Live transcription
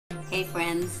Hey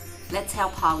friends, let's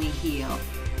help Holly heal.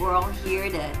 We're all here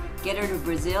to get her to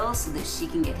Brazil so that she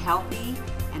can get healthy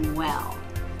and well.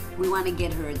 We want to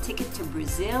get her a ticket to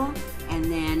Brazil and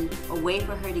then a way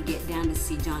for her to get down to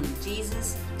see John of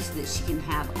Jesus so that she can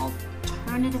have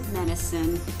alternative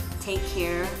medicine, take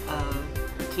care of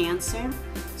her cancer,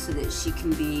 so that she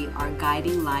can be our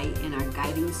guiding light and our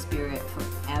guiding spirit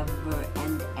forever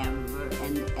and ever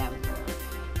and ever.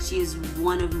 She is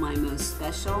one of my most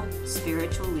special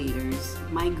spiritual leaders,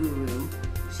 my guru.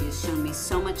 She has shown me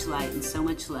so much light and so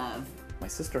much love. My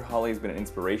sister Holly has been an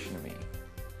inspiration to me.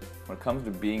 When it comes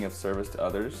to being of service to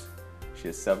others, she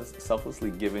has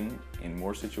selflessly given in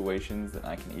more situations than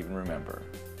I can even remember.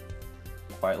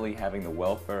 Quietly having the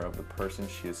welfare of the person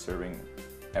she is serving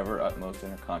ever utmost in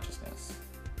her consciousness.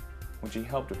 When she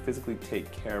helped to physically take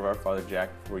care of our Father Jack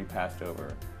before he passed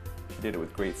over, she did it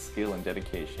with great skill and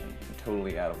dedication and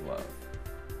totally out of love.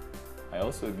 I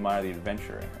also admire the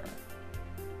adventure in her.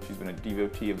 She's been a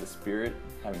devotee of the Spirit,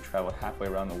 having traveled halfway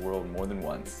around the world more than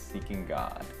once, seeking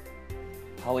God.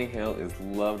 Holly Hill is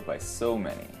loved by so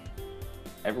many.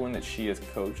 Everyone that she has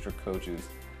coached or coaches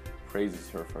praises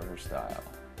her for her style.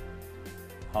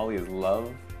 Holly is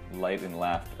love, light, and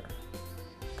laughter.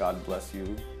 God bless you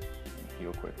and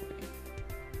heal quickly.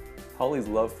 Holly's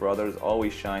love for others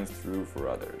always shines through for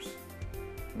others.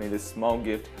 May this small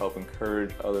gift help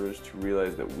encourage others to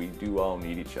realize that we do all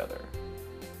need each other,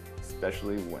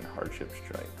 especially when hardship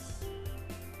strikes.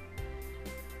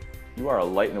 You are a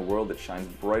light in a world that shines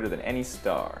brighter than any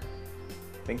star.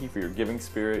 Thank you for your giving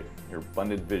spirit, your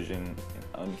abundant vision, and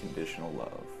unconditional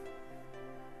love.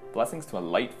 Blessings to a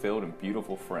light-filled and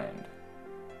beautiful friend.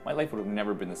 My life would have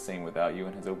never been the same without you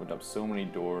and has opened up so many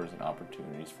doors and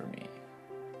opportunities for me.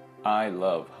 I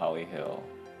love Holly Hill.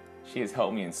 She has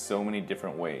helped me in so many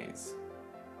different ways.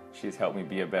 She has helped me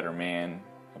be a better man,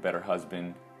 a better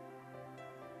husband,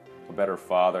 a better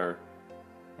father,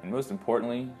 and most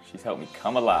importantly, she's helped me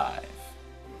come alive.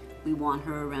 We want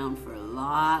her around for a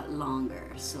lot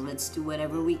longer, so let's do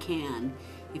whatever we can.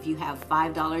 If you have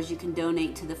 $5 you can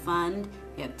donate to the fund,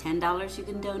 if you have $10 you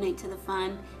can donate to the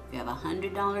fund, if you have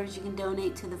 $100 you can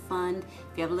donate to the fund,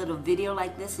 if you have a little video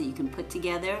like this that you can put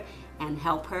together and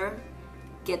help her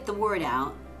get the word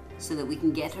out so that we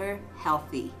can get her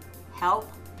healthy. Help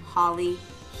Holly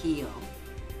heal.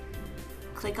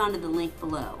 Click onto the link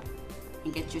below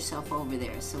and get yourself over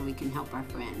there so we can help our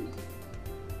friend.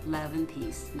 Love and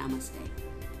peace. Namaste.